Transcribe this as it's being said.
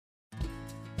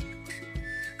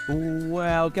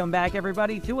Welcome back,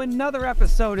 everybody, to another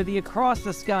episode of the Across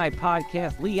the Sky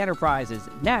podcast, Lee Enterprises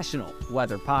National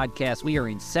Weather Podcast. We are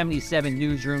in 77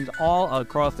 newsrooms all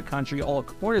across the country, all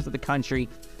corners of the country,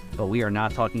 but we are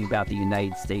not talking about the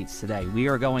United States today. We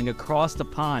are going across the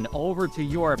pond over to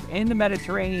Europe in the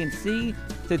Mediterranean Sea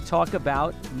to talk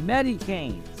about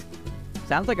medicanes.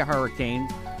 Sounds like a hurricane.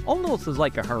 Almost is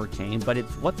like a hurricane, but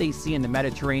it's what they see in the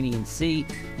Mediterranean Sea.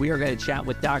 We are going to chat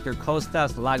with Dr.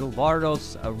 Kostas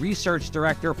Lagouvardos, a research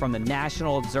director from the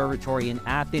National Observatory in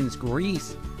Athens,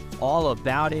 Greece, all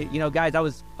about it. You know, guys, I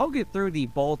was poking through the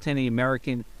bulletin of the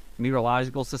American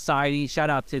Meteorological Society.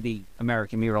 Shout out to the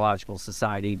American Meteorological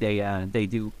Society. They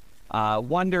do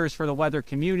wonders for the weather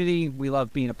community. We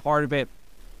love being a part of it.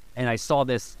 And I saw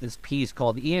this piece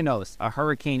called Ianos, a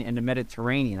hurricane in the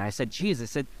Mediterranean. I said,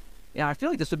 geez, yeah, I feel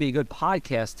like this would be a good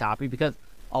podcast topic because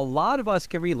a lot of us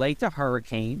can relate to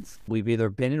hurricanes. We've either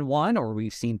been in one or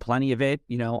we've seen plenty of it,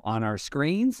 on our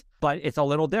screens, but it's a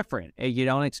little different. You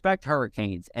don't expect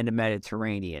hurricanes in the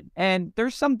Mediterranean. And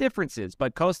there's some differences,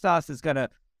 but Kostas is going to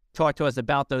talk to us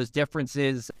about those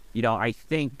differences. I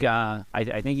think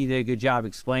he did a good job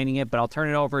explaining it, but I'll turn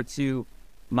it over to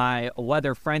my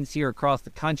weather friends here across the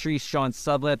country, Sean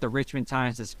Sudlett, the Richmond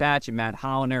Times-Dispatch, and Matt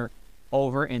Holliner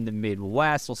over in the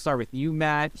Midwest. We'll start with you,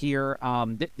 Matt, here.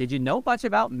 Did you know much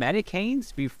about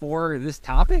medicanes before this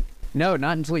topic? No,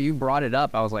 not until you brought it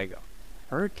up. I was like,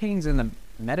 hurricanes in the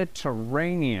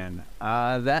Mediterranean.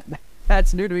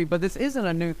 That's new to me, but this isn't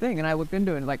a new thing. And I looked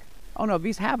into it and like, oh no,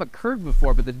 these have occurred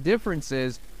before, but the difference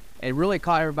is it really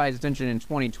caught everybody's attention in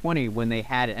 2020 when they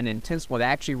had an intense one that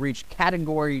actually reached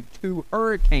Category 2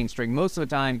 hurricane strength. Most of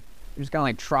the time, it's kind of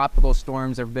like tropical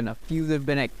storms. There have been a few that have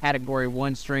been at Category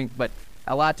 1 strength, but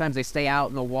a lot of times they stay out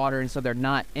in the water, and so they're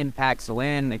not impacts to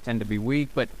land. They tend to be weak,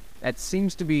 but that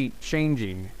seems to be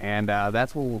changing, and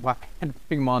that's what we'll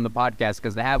bring them on the podcast,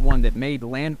 because they have one that made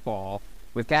landfall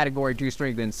with Category 2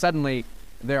 strength, and suddenly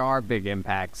there are big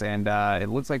impacts, and it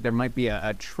looks like there might be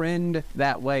a trend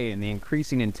that way in the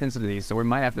increasing intensity, so we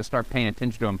might have to start paying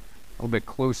attention to them a little bit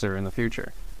closer in the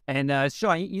future. And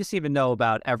Sean, you seem to know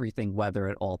about everything weather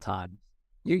at all times.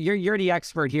 You're the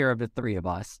expert here of the three of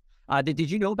us. Did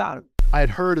you know about it? I had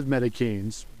heard of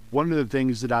medicanes. One of the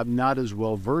things that I'm not as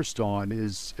well versed on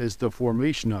is the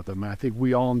formation of them. I think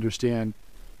we all understand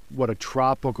what a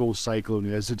tropical cyclone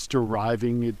is. It's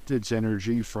deriving its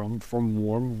energy from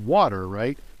warm water,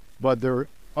 right? But there are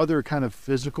other kind of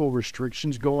physical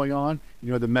restrictions going on.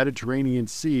 The Mediterranean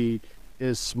Sea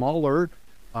is smaller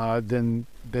than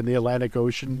the Atlantic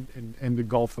Ocean and the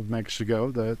Gulf of Mexico.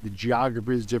 The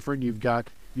geography is different. You've got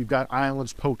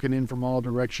islands poking in from all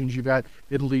directions. You've got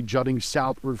Italy jutting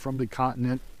southward from the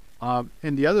continent. And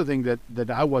the other thing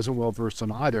that I wasn't well versed on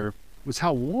either was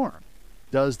how warm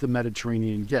does the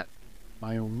Mediterranean get? In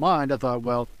my own mind, I thought,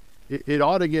 well, it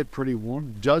ought to get pretty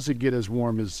warm. Does it get as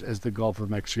warm as the Gulf of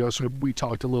Mexico? So we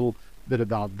talked a little bit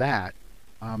about that.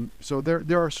 So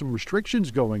there are some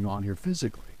restrictions going on here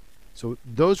physically. So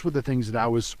those were the things that I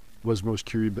was most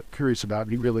curious about.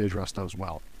 He really addressed those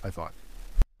well, I thought.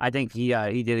 I think he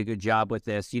did a good job with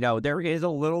this. There is a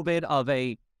little bit of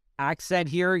a accent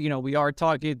here. We are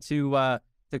talking to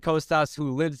Kostas,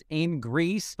 who lives in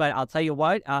Greece, but I'll tell you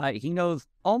what, he knows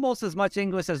almost as much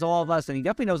English as all of us, and he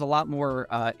definitely knows a lot more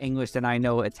English than I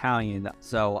know Italian.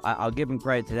 So I'll give him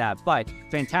credit to that. But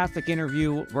fantastic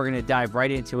interview. We're going to dive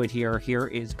right into it here. Here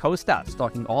is Kostas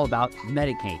talking all about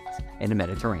medicanes in the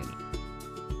Mediterranean.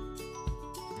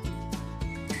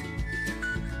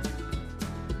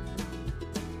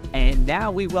 And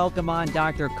now we welcome on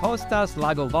Dr. Kostas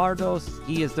Lagouvardos.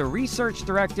 He is the research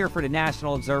director for the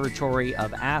National Observatory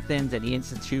of Athens and the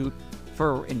Institute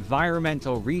for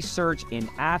Environmental Research in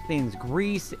Athens,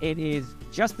 Greece. It is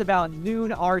just about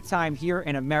noon our time here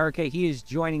in America. He is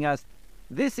joining us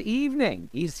this evening.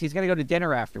 He's going to go to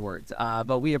dinner afterwards,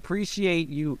 but we appreciate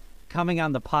you coming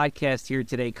on the podcast here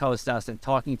today, Kostas, and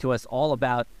talking to us all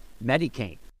about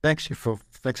medicanes. Thanks for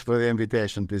the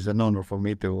invitation. It is an honor for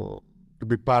me to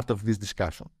be part of this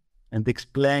discussion and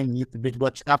explain a little bit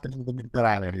what's happening in the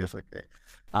Mediterranean. Yes, okay.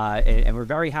 And we're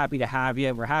very happy to have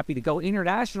you. We're happy to go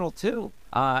international too,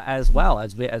 as well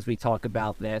as we talk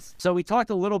about this. So we talked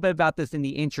a little bit about this in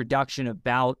the introduction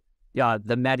about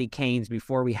the medicanes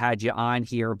before we had you on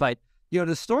here. But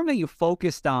the storm that you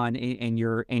focused on in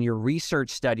your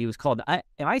research study was called, am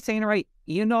I saying it right?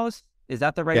 Ianos? Is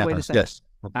that the right way to say it? Yes.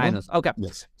 Ianos. Okay.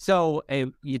 Yes. So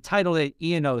you titled it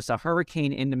Ianos, a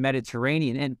hurricane in the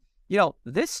Mediterranean. And,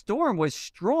 this storm was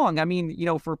strong. I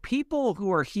mean, for people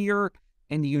who are here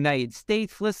in the United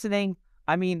States listening,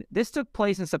 I mean, this took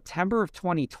place in September of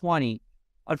 2020.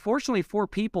 Unfortunately, 4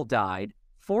 people died.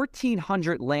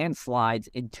 1,400 landslides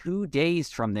in 2 days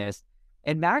from this,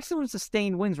 and maximum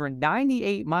sustained winds were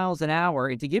 98 miles an hour.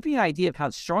 And to give you an idea of how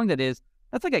strong that is,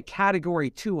 that's like a Category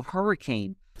 2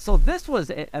 hurricane. So this was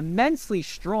immensely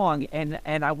strong, and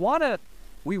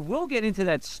we will get into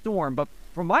that storm, but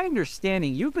from my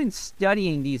understanding, you've been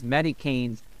studying these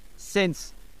medicanes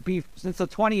since the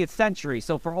 20th century,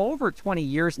 so for over 20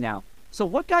 years now. So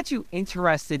what got you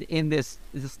interested in this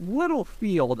little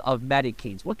field of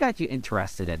medicanes? What got you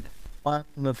interested in it?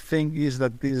 One thing is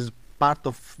that this is part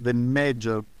of the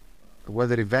major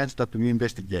weather events that we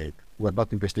investigate. We're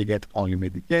not investigate only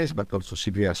medicanes, but also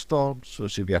severe storms,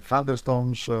 severe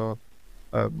thunderstorms,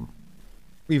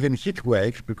 even heat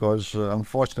waves, because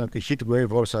unfortunately heat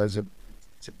wave also is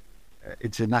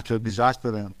it's a natural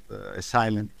disaster and a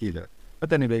silent killer.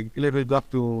 But anyway, let's go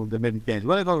up to the medicanes.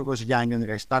 When I was young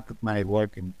and I started my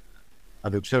work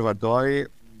at the observatory,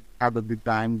 had at the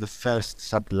time the first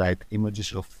satellite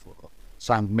images of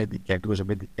some medicane. It was a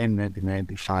medicane in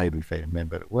 1995, if I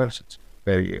remember well.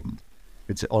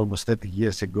 It's almost 30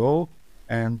 years ago,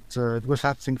 and it was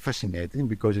something fascinating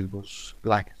because it was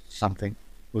something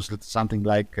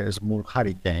like a small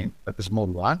hurricane, but a small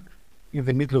one, in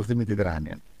the middle of the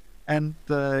Mediterranean. And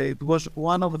it was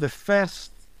one of the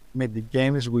first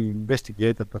medicanes we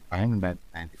investigated at the time in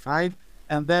 1995,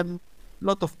 and then a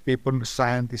lot of people,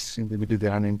 scientists in the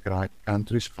Mediterranean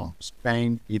countries from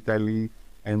Spain, Italy,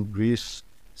 and Greece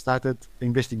started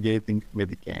investigating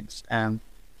medicanes.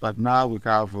 But now we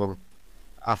have,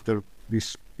 after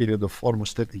this period of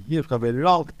almost 30 years, we have a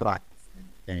long track of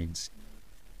medicanes,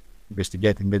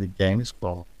 investigating medicanes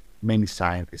from many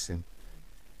scientists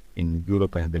in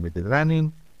Europe and the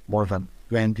Mediterranean, more than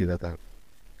 20 that are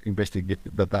we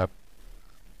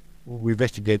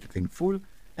investigated in full.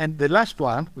 And the last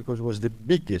one, because it was the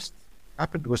biggest,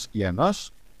 happened was Ianos.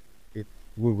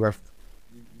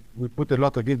 We put a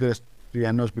lot of interest to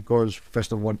Ianos because,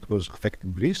 first of all, it was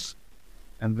affecting Greece,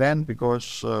 and then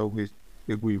because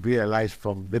we realized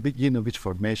from the beginning of its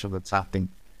formation that something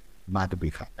might be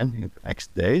happening in the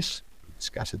next days. We'll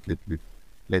discuss it a little bit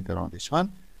later on this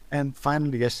one. And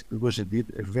finally, yes, it was indeed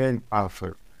a very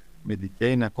powerful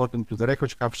medicane. According to the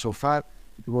records we have so far,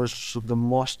 it was the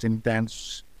most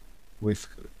intense, with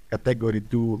Category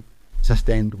 2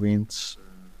 sustained winds,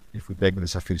 if we take the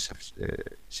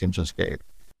Saffir-Simpson scale.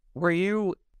 Were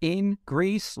you in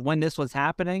Greece when this was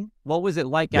happening? What was it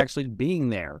like actually being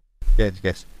there?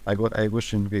 Yes. I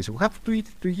was in Greece. We have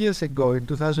two years ago, in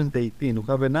 2018, we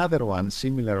have another one,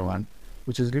 similar one,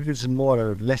 which is a little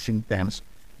smaller, less intense,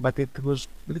 but it was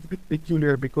a little bit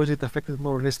peculiar because it affected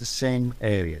more or less the same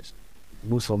areas. It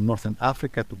moved from northern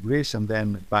Africa to Greece and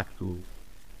then back to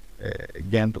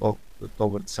again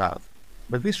towards south.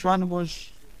 But this one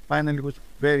was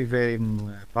very, very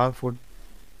powerful.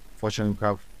 Fortunately, we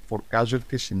have 4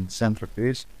 casualties in central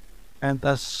Greece, and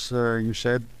as you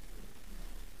said,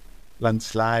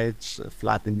 landslides,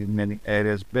 flooding in many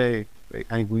areas, very, very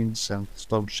high winds and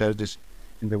storm surges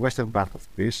in the western part of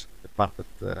Greece, the part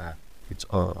that it's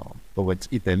towards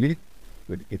Italy,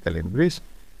 with Italy and Greece,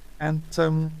 and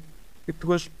it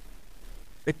was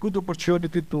a good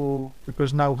opportunity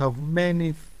because now we have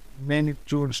many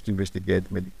tools to investigate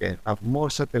medication, have more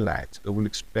satellites. I will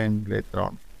explain later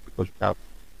on, because we have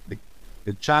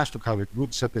the chance to have a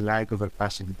good satellite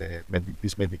overpassing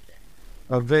this medication.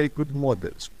 We have very good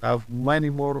models. We have many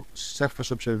more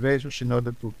surface observations in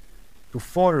order to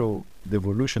follow the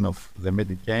evolution of the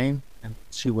medication and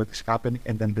see what is happening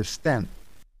and understand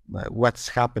what's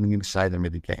happening inside the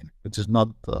medication, which is not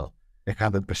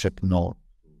 100% known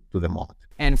to the moment.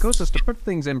 And Kostas, to put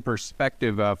things in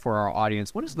perspective for our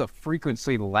audience, what is the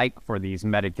frequency like for these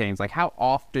medicanes? Like, how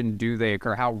often do they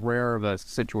occur? How rare of a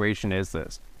situation is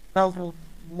this? Now,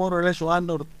 more or less 1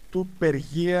 or 2 per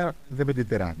year in the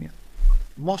Mediterranean.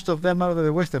 Most of them are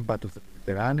the western part of the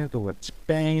Mediterranean, towards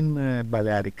Spain,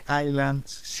 Balearic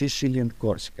Islands, Sicily and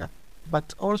Corsica.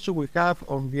 But also we have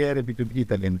on the area between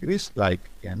Italy and Greece, like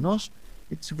Ianos,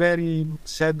 it's very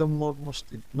seldom, almost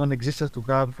non-existent to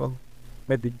have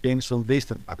medicanes on the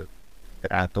eastern part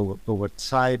towards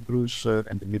Cyprus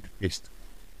and the Middle East.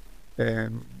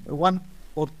 1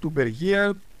 or 2 per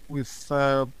year, with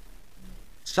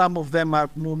some of them are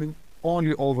moving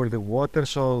only over the water,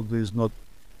 so there's not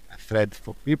a threat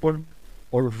for people,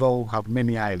 although have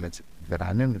many islands in the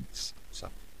Mediterranean,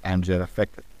 sometimes they're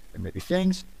affected by many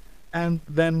things. And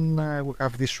then we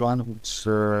have this one which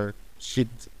hit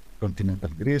continental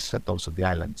Greece and also the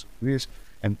islands of Greece,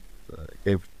 and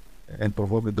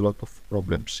provoked a lot of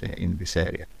problems in this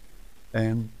area.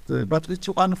 And but it's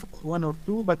one or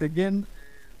 2. But again,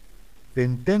 the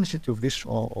intensity of this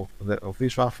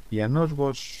Ianos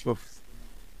was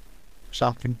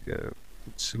something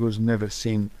which was never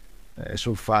seen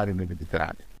so far in the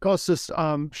Mediterranean. Costas,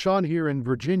 Sean here in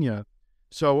Virginia.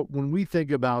 So when we think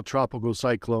about tropical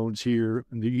cyclones here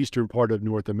in the eastern part of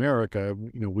North America,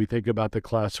 we think about the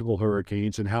classical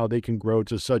hurricanes and how they can grow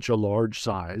to such a large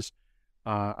size.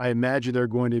 I imagine there are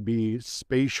going to be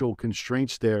spatial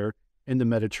constraints there in the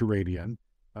Mediterranean.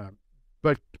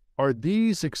 But are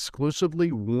these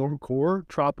exclusively warm core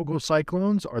tropical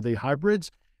cyclones? Are they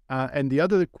hybrids? And the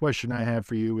other question I have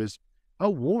for you is, how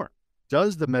warm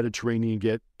does the Mediterranean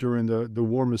get during the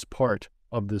warmest part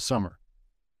of the summer?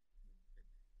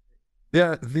 These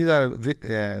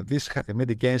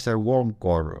medicanes are warm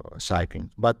core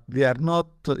cyclones, but they are not.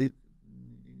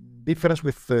 Difference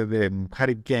with the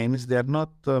hurricanes, they are not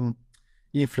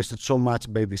influenced so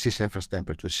much by the sea surface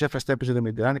temperature. Sea surface temperature in the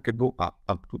Mediterranean can go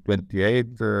up to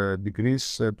 28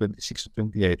 degrees, 26 to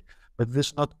 28, but this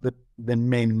is not the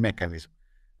main mechanism.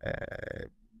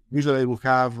 Usually we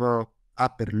have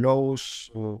upper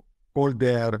lows, cold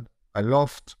air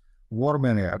aloft,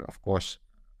 warmer air, of course.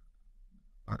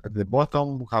 At the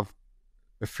bottom, we have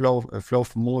a flow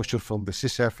of moisture from the sea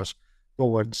surface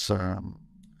towards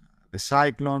the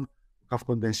cyclone. We have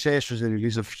condensation, the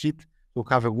release of heat. We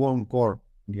have a warm core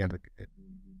near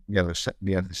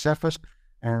the surface,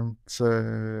 and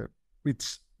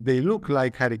they look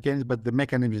like hurricanes, but the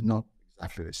mechanism is not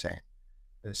exactly the same.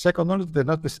 Second, they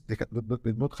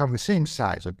don't have the same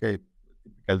size. Okay,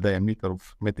 typical diameter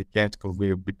of medicanes could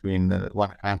be between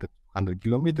 100 to 100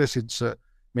 kilometers. It's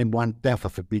maybe 1/10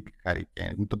 of a big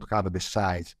hurricane. We don't have the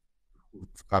size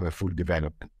to have a full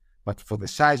development. But for the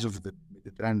size of the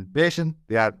Mediterranean basin,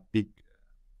 they are big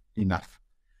enough.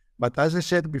 But as I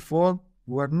said before,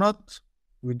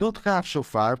 we don't have so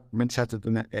far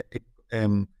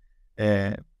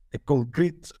a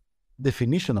concrete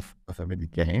definition of a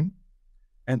medicane,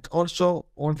 and also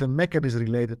all the mechanisms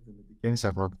related to medicanes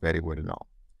are not very well known,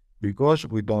 because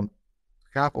we don't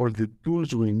have all the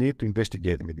tools we need to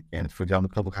investigate the medicanes. For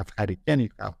example, we have hurricane, you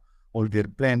have all the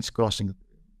airplanes crossing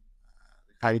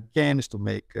hurricanes to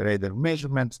make radar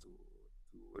measurements, to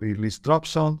release drop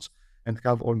zones, and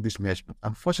have all these measurements.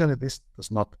 Unfortunately, this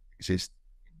does not exist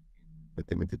in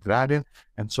the Mediterranean,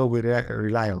 and so we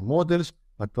rely on models,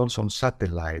 but also on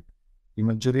satellite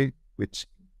imagery, which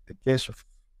in the case of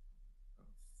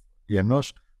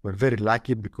IANOS, we're very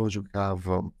lucky because we have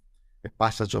a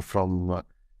passage from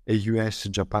a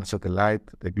US-Japan satellite,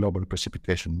 the Global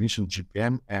Precipitation Mission,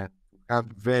 GPM, and we have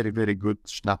very, very good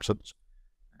snapshots,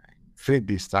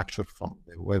 3D structure from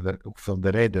the weather, from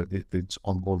the radar that's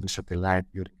on board the satellite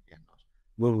during IANOS.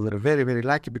 We're very, very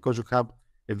lucky because we have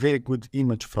a very good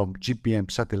image from GPM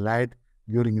satellite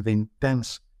during the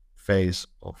intense phase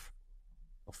of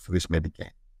this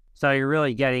medicane. So you're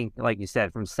really getting, like you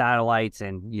said, from satellites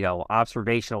and,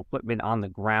 observational equipment on the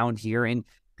ground here. And,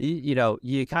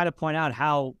 you kind of point out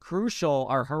how crucial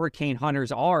our hurricane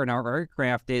hunters are and our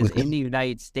aircraft is in the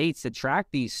United States to track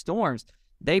these storms.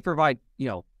 They provide,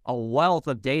 a wealth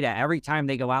of data every time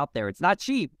they go out there. It's not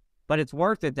cheap, but it's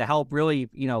worth it to help really,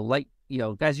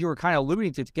 as you were kind of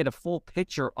alluding to get a full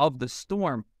picture of the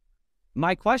storm.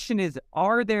 My question is,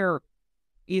 are there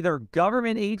either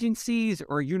government agencies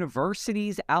or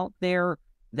universities out there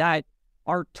that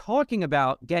are talking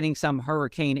about getting some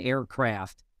hurricane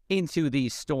aircraft into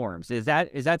these storms? Is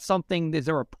that something, is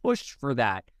there a push for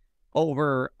that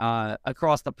over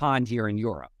across the pond here in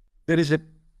Europe? There is a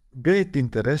great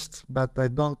interest, but I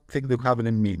don't think they have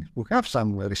any means. We have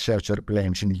some research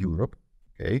airplanes in Europe,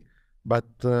 okay, but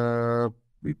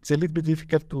it's a little bit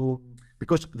difficult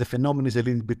because the phenomenon is a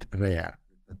little bit rare.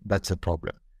 That's a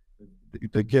problem.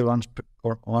 They give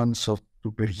once or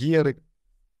two per year.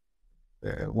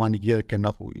 1 year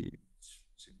cannot be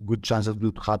good chances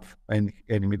to have any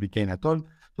medicane at all.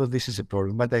 So this is a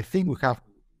problem. But I think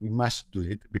we must do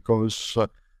it because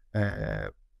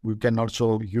we can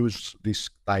also use this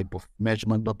type of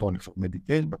measurement not only for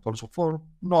medication but also for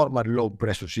normal low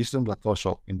pressure systems that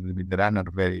also in the Mediterranean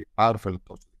are very powerful.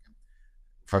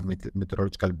 For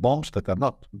meteorological bombs that are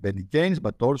not medicanes,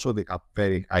 but also they have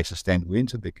very high sustained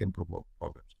winds and they can provoke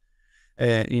problems.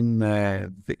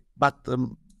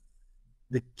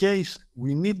 The case,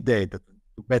 we need data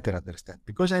to better understand.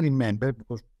 Because I remember,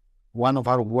 because one of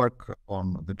our work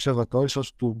on the observatory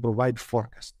was to provide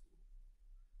forecasts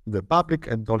to the public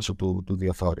and also to the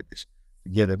authorities,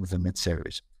 together with the Met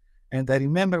Service. And I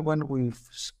remember when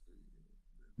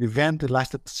the event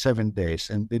lasted 7 days,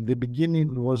 and in the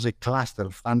beginning there was a cluster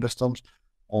of thunderstorms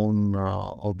on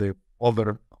the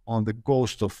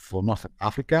coast of Northern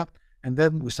Africa, and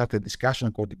then we started a discussion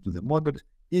according to the model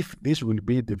if this will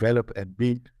be developed a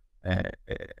big a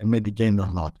medicaine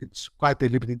or not. It's quite a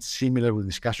little bit similar with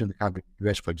discussion we have in the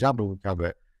US, for example. We have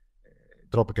a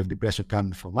tropical depression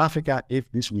coming from Africa,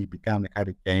 if this will become a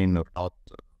hurricane or not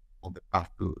on the path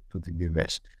to the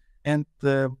US. And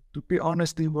to be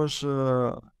honest, it was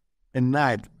a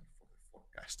nightmare for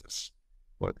the forecasters.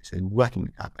 What they said, what will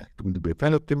happen? It will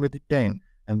develop the medicaine.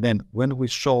 And then when we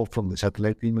saw from the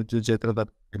satellite images, etc., that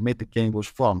a medicaine was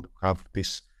formed, we have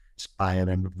this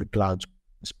spiral of the clouds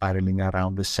spiraling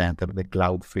around the center, the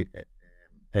cloud-free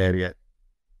area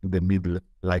in the middle,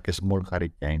 like a small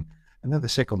hurricane. And then the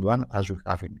second one, as we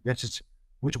have in guesses,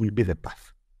 which will be the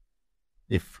path.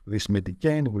 If this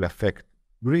medicaine will affect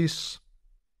Greece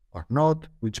or not,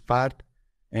 which part.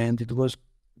 And it was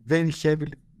very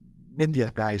heavily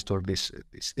mediatized, all these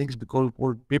things, because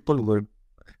all people were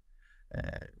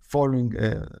following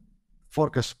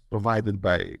forecasts provided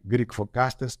by Greek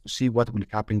forecasters to see what will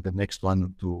happen in the next 1 or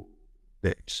 2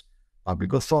 days.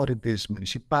 Public authorities,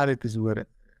 municipalities were,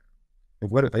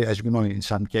 as you know, in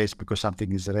some cases, because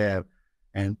something is rare,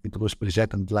 and it was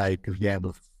presented like the end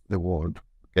of the world,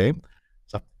 okay?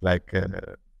 Something like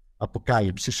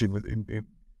apocalypse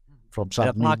from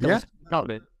some media.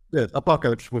 The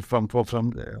apocalypse from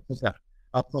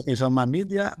apocalypse on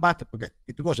media, but okay,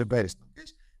 it was a very strong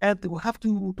case. And we have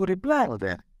to reply on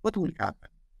that. What will happen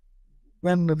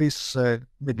when this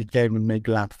medicaine will make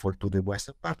landfall to the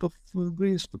western part of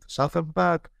Greece, to the southern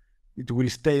part? It will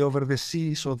stay over the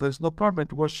sea, so there's no problem.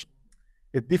 It was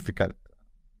a difficult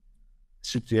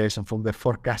situation from the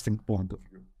forecasting point of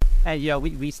view. And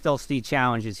we still see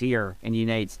challenges here in the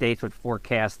United States with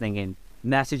forecasting and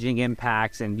messaging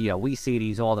impacts, and we see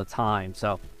these all the time.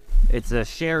 So it's a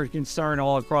shared concern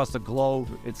all across the globe,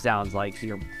 it sounds like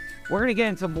here. We're going to get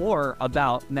into more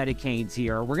about medicanes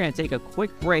here. We're going to take a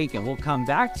quick break, and we'll come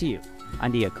back to you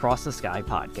on the Across the Sky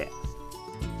podcast.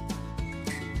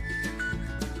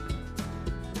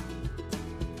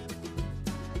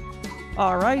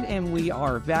 All right, and we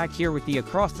are back here with the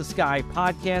Across the Sky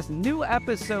podcast. New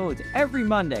episodes every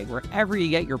Monday, wherever you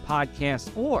get your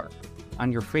podcasts, or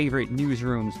on your favorite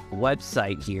newsroom's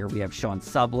website here. We have Sean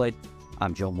Sublett,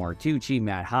 I'm Joe Martucci,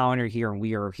 Matt Hollander here, and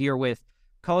we are here with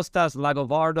Kostas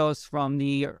Lagouvardos from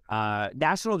the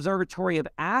National Observatory of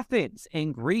Athens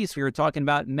in Greece. We were talking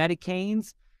about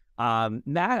medicanes.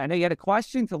 Matt, I know you had a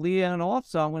question to lead on off,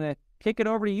 so I'm going to kick it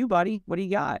over to you, buddy. What do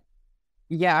you got?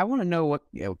 Yeah, I want to know what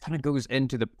kind of goes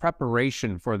into the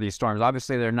preparation for these storms.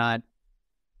 Obviously, they're not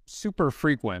super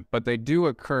frequent, but they do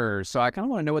occur. So I kind of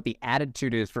want to know what the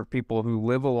attitude is for people who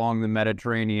live along the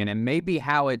Mediterranean, and maybe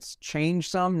how it's changed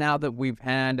some now that we've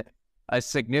had a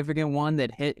significant one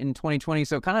that hit in 2020.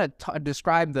 So kind of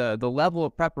describe the level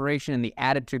of preparation and the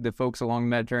attitude that folks along the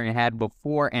Mediterranean had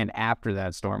before and after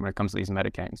that storm when it comes to these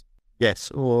medicanes. Yes,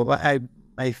 well,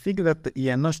 I think that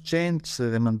IANOS changed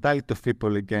the mentality of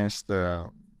people against,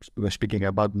 speaking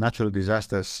about natural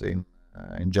disasters in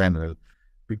general,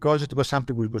 because it was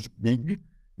something which was big.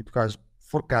 It was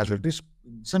for casualties.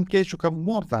 In some cases, you have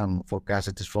more than 4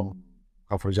 casualties from,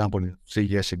 for example, 3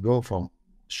 years ago, from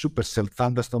supercell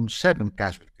thunderstorm, 7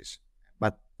 casualties.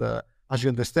 But as you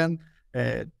understand,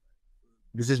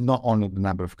 this is not only the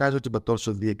number of casualties, but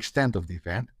also the extent of the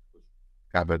event.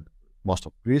 Covered most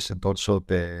of Greece, and also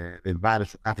the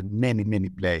virus happened in many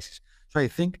places. So I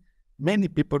think many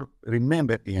people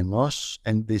remember IANOS,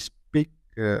 and they speak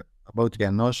about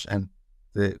IANOS and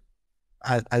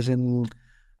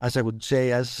as I would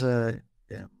say, as a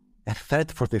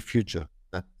threat for the future.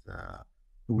 That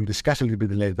we will discuss a little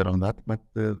bit later on that. But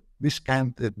this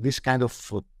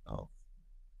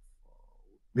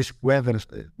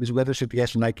weather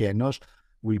situation like IANOS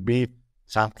will be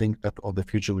something that in the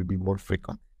future will be more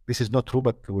frequent. This is not true,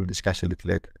 but we'll discuss a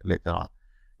little later on.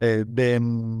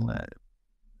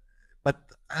 But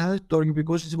I told you,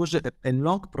 because it was a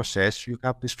long process, you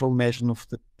have this formation of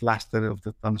the cluster, of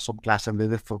the thunderstorm cluster,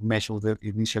 the formation of the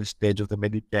initial stage of the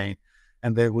medicaine,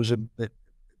 and there was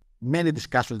many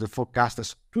discussions with the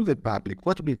forecasters to the public,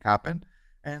 what will happen,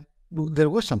 and there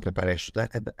was some preparation.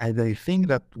 And I think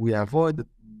that we avoided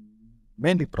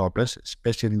many problems,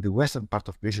 especially in the western part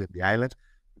of Greece and the islands,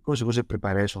 because it was a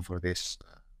preparation for this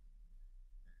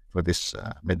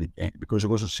medicaine, because it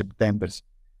was in September,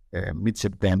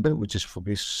 mid-September, which is for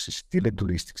Greece still a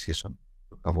touristic season.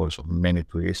 We have also many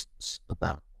tourists that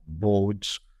are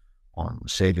boats, on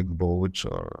sailing boats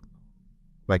or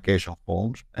vacation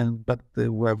homes, but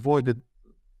we avoided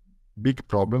big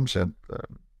problems and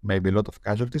maybe a lot of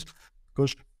casualties,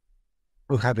 because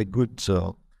we have a good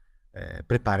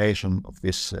preparation of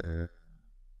this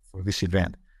for this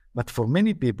event. But for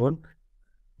many people,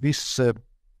 this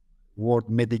word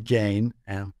medicaine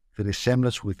and the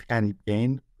resemblance with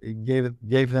hurricane it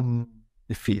gave them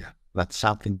the fear that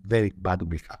something very bad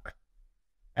will happen.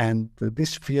 And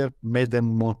this fear made them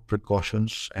more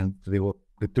precautions, and they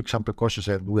took some precautions,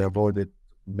 and we avoided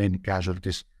many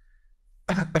casualties,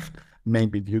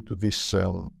 maybe due to this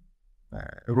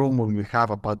rumor we have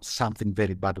about something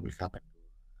very bad will happen.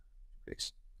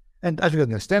 And as you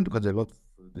understand, because a lot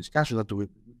of discussion that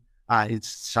it's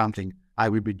something,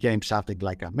 we became something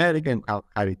like American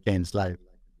hurricanes, like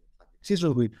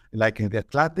season, like in the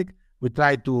Atlantic. We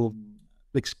try to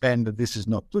explain that this is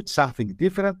not good, something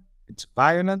different. It's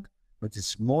violent, but it's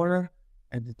smaller,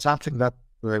 and it's something that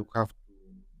we have to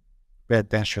pay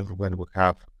attention when we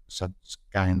have such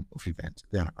kind of events.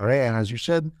 They are rare, as you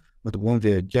said, but when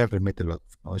they occur, they make a lot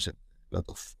of noise and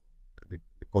they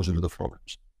cause a lot of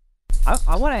problems.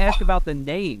 I want to ask about the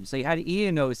names. So you had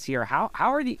Ianos here.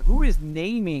 Who is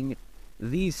naming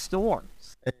these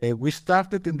storms? We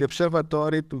started in the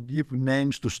observatory to give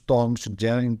names to storms in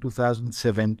general in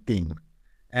 2017,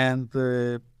 and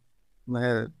the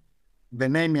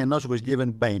name Ianos was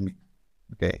given by me,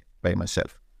 by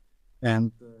myself,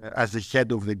 and as the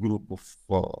head of the group of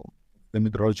the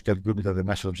meteorological group at the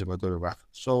National Observatory of Athens.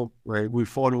 So we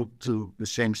followed the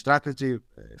same strategy,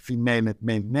 female and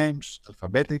male names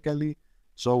alphabetically.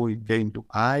 So we came to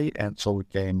I, and so we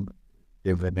gave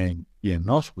the name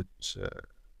Ianos, which is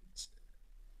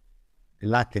a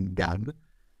Latin god,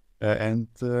 and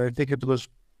I think it was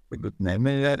a good name.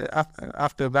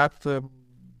 After that,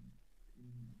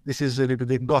 this is a little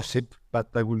bit gossip, but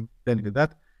I will tell you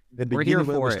that. The We're here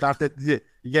for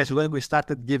it. When we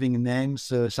started giving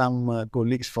names, some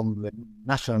colleagues from the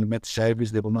National Met Service,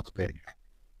 they were not very happy.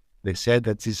 They said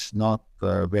that it's not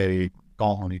very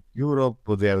common in Europe,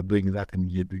 but they are doing that in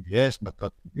the US, but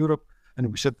not in Europe. And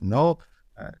we said, no,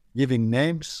 giving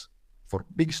names for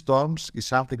big storms is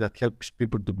something that helps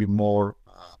people to be more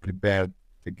prepared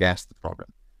against the problem.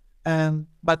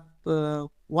 But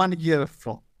 1 year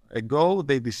ago,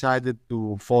 they decided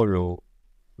to follow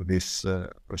these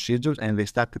procedures, and they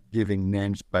started giving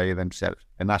names by themselves.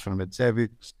 The National Met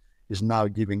Service is now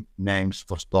giving names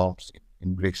for storms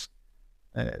in Greece.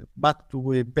 But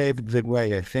we paved the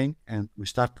way, I think, and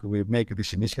we make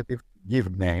this initiative to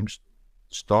give names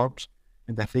to storms,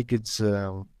 and I think it's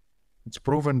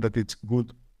proven that it's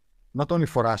good, not only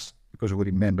for us because we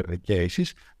remember the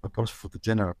cases, but also for the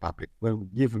general public. When we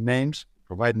give names,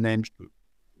 provide names to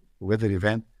weather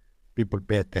event, people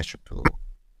pay attention to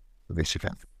this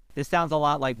event. This sounds a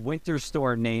lot like winter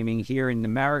storm naming here in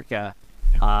America.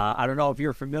 I don't know if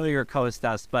you're familiar,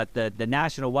 Kostas, but the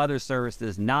National Weather Service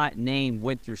does not name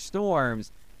winter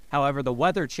storms. However, the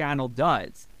Weather Channel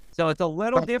does. So it's a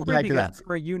little different like because that.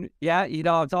 for yeah, you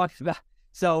know what I'm talking about.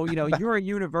 So, you know, you're a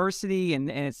university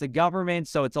and it's the government,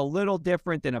 so it's a little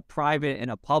different than a private and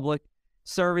a public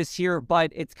service here.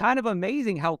 But it's kind of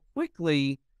amazing how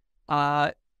quickly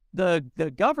the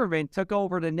government took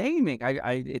over the naming.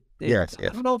 Yes. I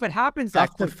don't know if it happens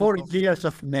that After quickly. 4 years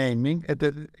of naming,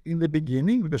 in the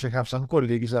beginning, because I have some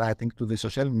colleagues writing to the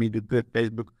social media, to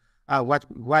Facebook,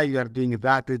 why you are doing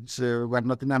that? We're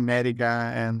not in America,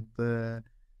 and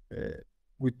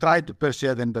we tried to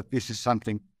persuade them that this is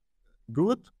something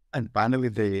good, and finally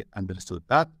they understood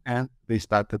that, and they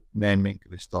started naming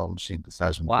the storms in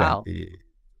 2020. Wow.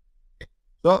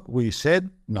 So we said,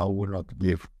 no, we'll not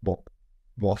give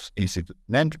both institute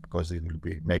names because it will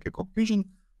make a confusion.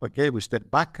 Okay, we step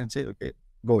back and say, okay,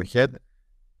 go ahead,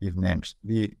 give names.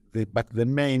 But the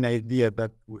main idea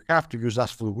that we have to use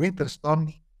us for winter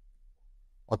storms,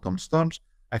 autumn storms,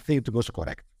 I think it was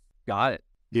correct. Got it.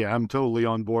 Yeah, I'm totally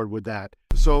on board with that.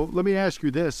 So let me ask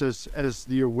you this: as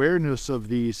the awareness of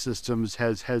these systems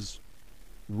has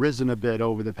risen a bit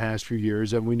over the past few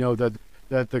years, and we know that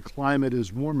the climate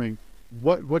is warming,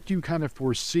 what do you kind of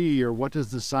foresee, or what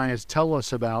does the science tell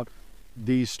us about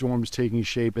these storms taking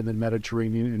shape in the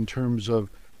Mediterranean in terms of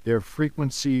their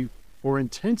frequency or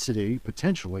intensity,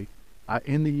 potentially,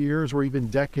 in the years or even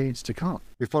decades to come?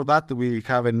 Before that, we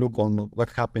have a look on what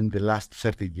happened the last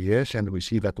 30 years, and we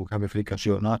see that we have a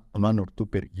frequency of 1 or 2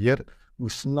 per year,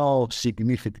 with no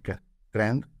significant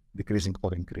trend, decreasing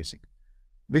or increasing.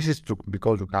 This is true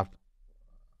because we have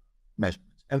measurements.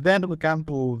 And then we come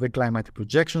to the climatic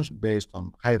projections based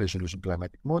on high-resolution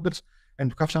climatic models,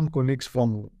 and we have some colleagues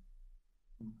from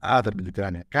other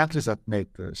Mediterranean countries that made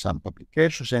some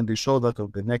publications, and they show that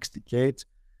over the next decades,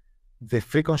 the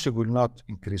frequency will not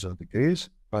increase or decrease,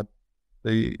 but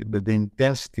the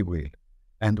intensity will.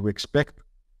 And we expect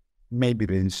maybe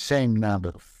the same number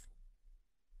of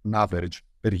an average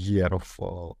per year of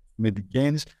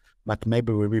medicanes, but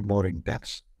maybe will be more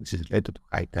intense. This is related to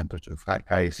high temperature,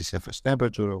 high sea surface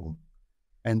temperature.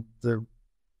 And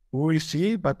We will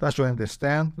see, but as you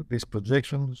understand, these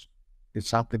projections is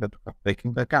something that we are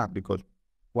taking into account because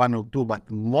one or two, but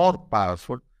more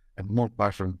powerful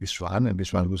than this one, and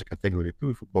this one was a category 2.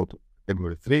 If we go to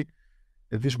category 3,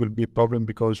 this will be a problem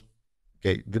because,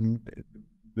 okay,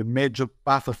 the major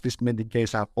path of these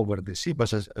medications are over the sea,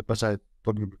 but as I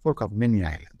told you before, have many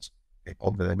islands. Okay,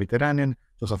 over the Mediterranean,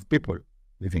 so have people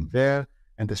living there,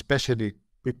 and especially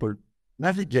people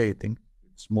navigating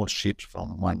small ships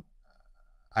from one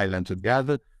island to the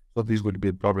other. So this will be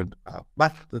a problem to have.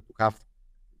 But to have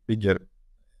bigger,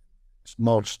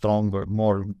 more stronger,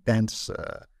 more intense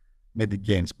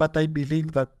medicanes. But I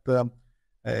believe that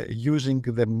using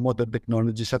the modern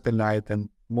technology, satellite, and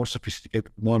more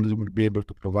sophisticated technology will be able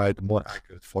to provide more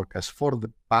accurate forecasts for the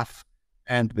path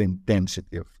and the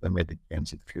intensity of the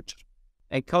medicanes in the future.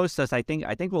 Hey, Kostas, I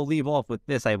think we'll leave off with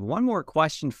this. I have one more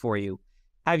question for you.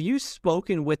 Have you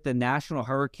spoken with the National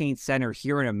Hurricane Center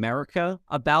here in America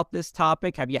about this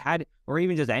topic? Have you had, or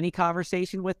even just any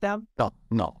conversation with them?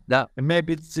 No. And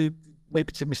maybe it's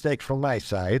a mistake from my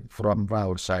side, from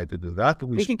our side to do that.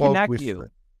 We can connect you.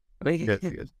 Yes.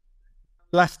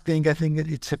 Last thing, I think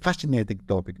it's a fascinating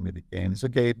topic, medicanes.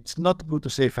 Okay, it's not good to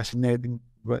say fascinating,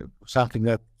 something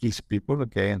that kills people,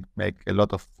 okay, and make a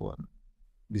lot of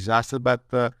disaster, but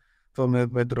from a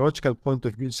meteorological point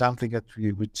of view, something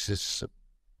which is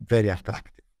very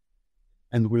attractive,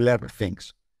 and we learn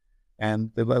things.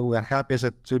 And we are happy, as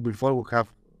I said before, we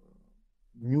have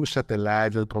new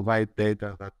satellites that provide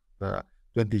data that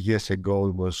 20 years ago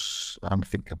was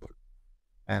unthinkable.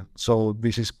 And so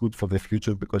this is good for the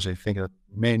future because I think that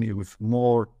many with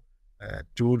more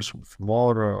tools, with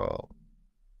more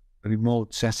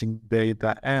remote sensing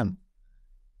data and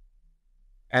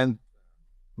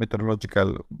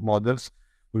meteorological models,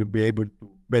 will be able to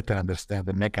better understand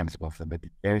the mechanism of the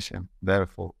medication,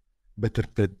 therefore better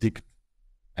predict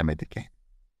a medicane.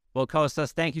 Well,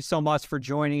 Kostas, thank you so much for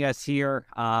joining us here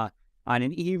on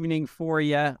an evening for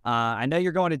you. I know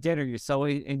you're going to dinner, so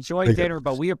enjoy dinner,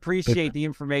 but we appreciate the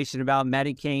information about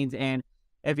medicanes. And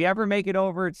if you ever make it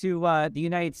over to the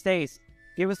United States,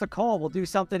 give us a call. We'll do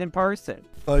something in person.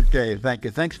 Okay, thank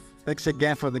you. Thanks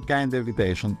again for the kind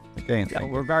invitation. Again,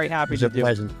 we're very happy to do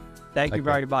it. Thank you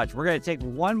Okay. very much. We're going to take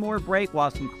one more break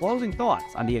while some closing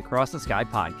thoughts on the Across the Sky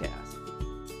podcast.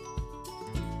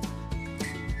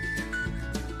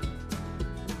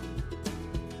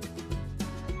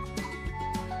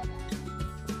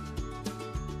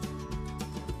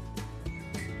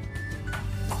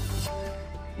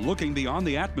 Looking beyond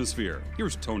the atmosphere,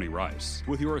 here's Tony Rice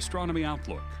with your Astronomy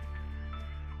Outlook.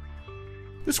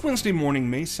 This Wednesday morning,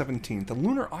 May 17th, a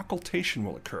lunar occultation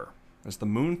will occur as the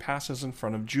moon passes in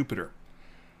front of Jupiter.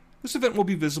 This event will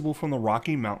be visible from the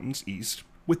Rocky Mountains east,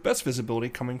 with best visibility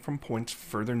coming from points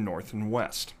further north and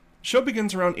west. The show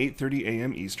begins around 8:30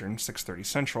 a.m. Eastern, 6:30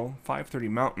 Central, 5:30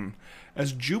 Mountain,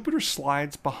 as Jupiter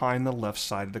slides behind the left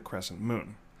side of the crescent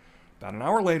moon. About an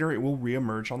hour later, it will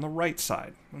re-emerge on the right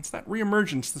side. It's that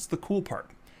re-emergence that's the cool part,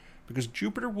 because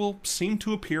Jupiter will seem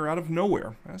to appear out of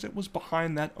nowhere, as it was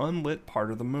behind that unlit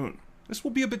part of the moon. This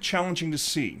will be a bit challenging to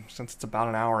see, since it's about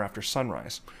an hour after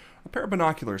sunrise. A pair of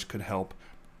binoculars could help.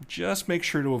 Just make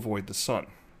sure to avoid the sun.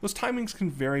 Those timings can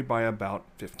vary by about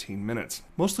 15 minutes,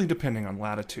 mostly depending on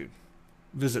latitude.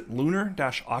 Visit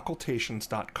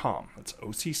lunar-occultations.com, that's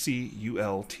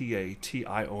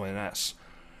OCCULTATIONS,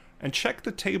 and check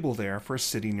the table there for a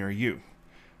city near you.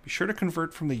 Be sure to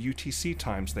convert from the UTC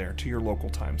times there to your local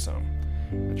time zone.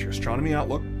 That's your Astronomy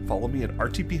Outlook. Follow me at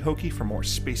RTP Hokie for more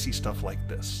spacey stuff like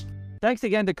this. Thanks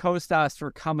again to Kostas for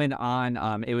coming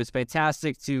on. It was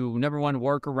fantastic to, number one,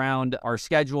 work around our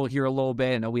schedule here a little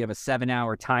bit. I know we have a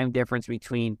 7-hour time difference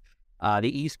between the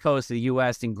East Coast of the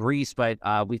U.S. and Greece, but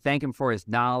we thank him for his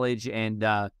knowledge. And,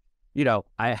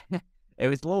 it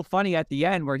was a little funny at the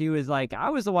end where he was like, I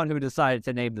was the one who decided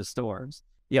to name the storms.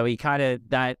 He kind of,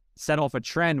 that set off a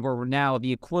trend where we're now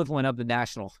the equivalent of the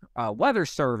National Weather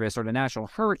Service or the National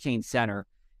Hurricane Center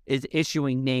is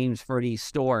issuing names for these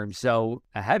storms. So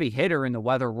a heavy hitter in the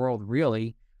weather world,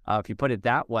 really, if you put it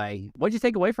that way. What did you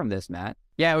take away from this, Matt?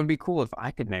 Yeah, it would be cool if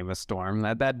I could name a storm.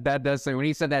 That does say, when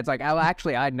he said that, it's like, oh,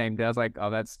 actually, I'd named it. I was like, oh,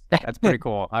 that's pretty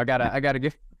cool. I gotta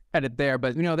give credit there.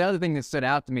 But the other thing that stood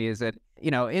out to me is that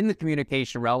in the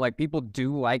communication realm, like, people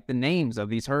do like the names of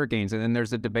these hurricanes, and then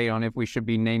there's a debate on if we should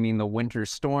be naming the winter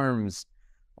storms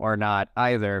or not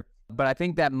either. But I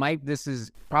think that this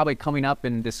is probably coming up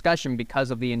in discussion because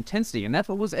of the intensity. And that's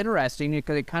what was interesting,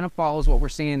 because it kind of follows what we're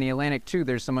seeing in the Atlantic too.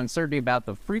 There's some uncertainty about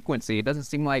the frequency. It doesn't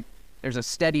seem like there's a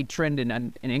steady trend in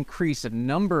an increase in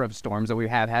number of storms, that we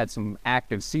have had some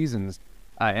active seasons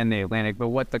in the Atlantic. But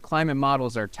what the climate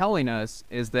models are telling us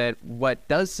is that what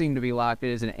does seem to be locked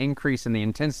is an increase in the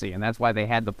intensity. And that's why they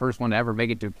had the first one to ever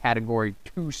make it to Category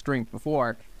 2 strength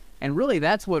before. And really,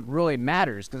 that's what really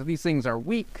matters, because if these things are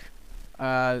weak,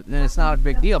 then it's not a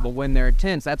big deal. But when they're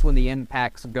intense, that's when the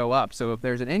impacts go up. So if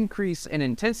there's an increase in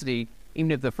intensity,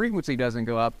 even if the frequency doesn't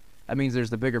go up, that means there's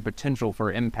the bigger potential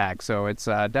for impact. So it's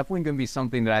definitely going to be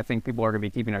something that I think people are going to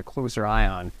be keeping a closer eye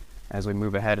on as we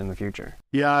move ahead in the future.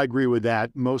 Yeah, I agree with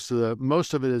that. Most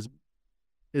of it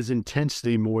is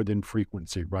intensity more than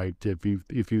frequency, right? If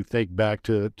you think back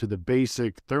to the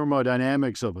basic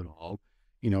thermodynamics of it all,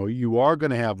 you are going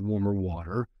to have warmer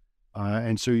water,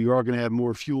 and so you are going to have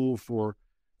more fuel for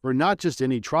not just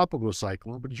any tropical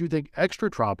cyclone, but you think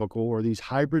extratropical or these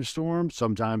hybrid storms,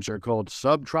 sometimes they're called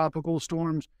subtropical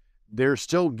storms, they're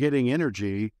still getting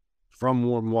energy from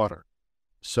warm water.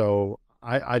 So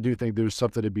I do think there's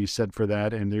something to be said for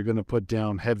that, and they're going to put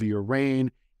down heavier rain,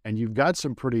 and you've got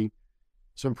some pretty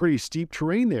steep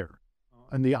terrain there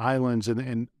in the islands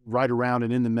and right around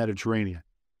and in the Mediterranean.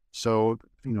 So,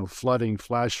 flooding,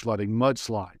 flash flooding,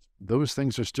 mudslides, those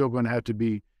things are still going to have to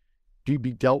be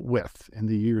dealt with in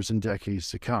the years and decades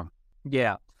to come.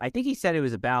 Yeah. I think he said it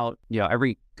was about,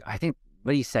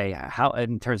 what do you say? How,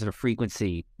 in terms of the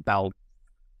frequency, about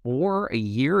 4 a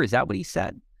year? Is that what he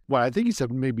said? Well, I think he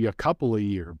said maybe a couple a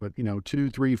year, but 2,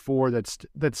 3, 4, that's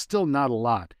still not a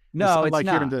lot. No, it's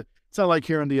not. It's not like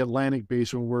here in the Atlantic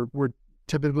Basin, we're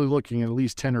typically looking at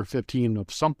least 10 or 15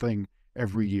 of something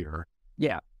every year.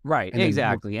 Yeah, right. And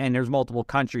exactly. And there's multiple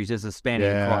countries just spanning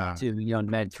across to, the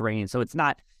Mediterranean. So it's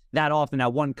not that often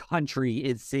that one country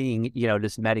is seeing,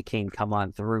 this medicane come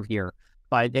on through here.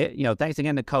 But, thanks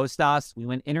again to Kostas. We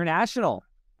went international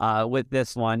with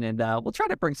this one, and we'll try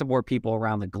to bring some more people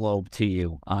around the globe to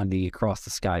you on the Across the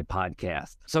Sky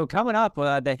podcast. So coming up,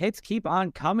 the hits keep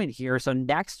on coming here. So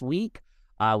next week,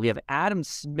 we have Adam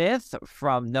Smith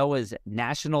from NOAA's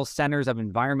National Centers of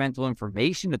Environmental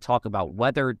Information to talk about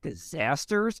weather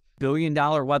disasters,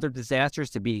 billion-dollar weather disasters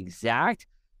to be exact.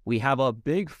 We have a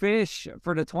big fish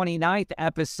for the 29th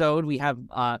episode. We have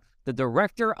the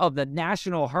director of the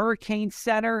National Hurricane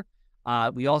Center.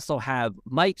 We also have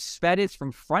Mike Speditz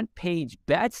from Front Page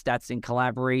Bets. That's in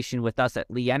collaboration with us at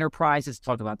Lee Enterprises,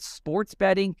 talk about sports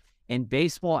betting and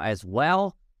baseball as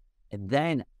well. And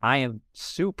then I am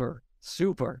super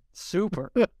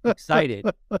excited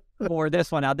for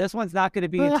this one. Now, this one's not going to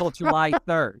be until July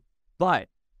 3rd, but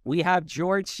we have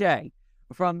George Shea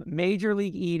from Major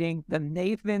League Eating, the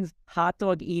Nathan's Hot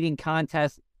Dog Eating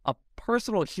Contest, a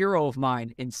personal hero of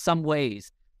mine in some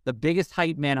ways, the biggest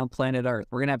hype man on planet Earth.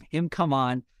 We're going to have him come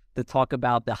on to talk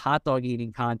about the hot dog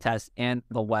eating contest and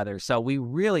the weather. So we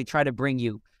really try to bring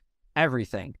you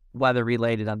everything weather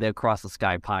related on the Across the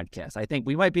Sky podcast. I think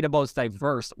we might be the most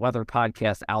diverse weather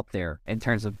podcast out there in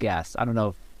terms of guests. I don't know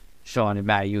if Sean and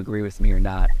Matt, you agree with me or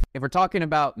not. If we're talking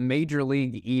about Major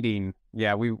League Eating,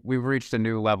 yeah, we've reached a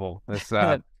new level. It's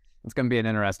going to be an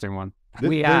interesting one.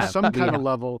 There's some kind of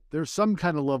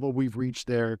level we've reached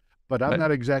there, but I'm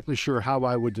not exactly sure how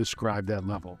I would describe that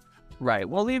level. Right.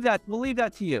 We'll leave that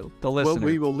to you, the listener. Well,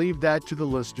 we will leave that to the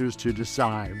listeners to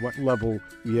decide what level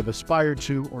we have aspired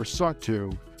to or sought to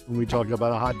when we talk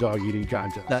about a hot dog eating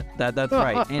contest. That's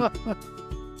right.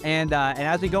 And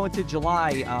as we go into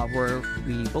July,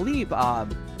 we believe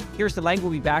Kirsten Lang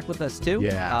will be back with us too.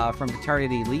 Yeah. From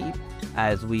paternity leave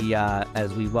as we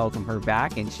welcome her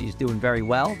back, and she's doing very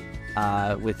well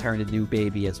with her and a new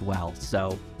baby as well.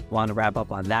 So want to wrap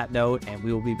up on that note, and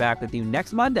we will be back with you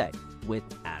next Monday with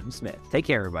Adam Smith. Take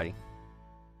care, everybody.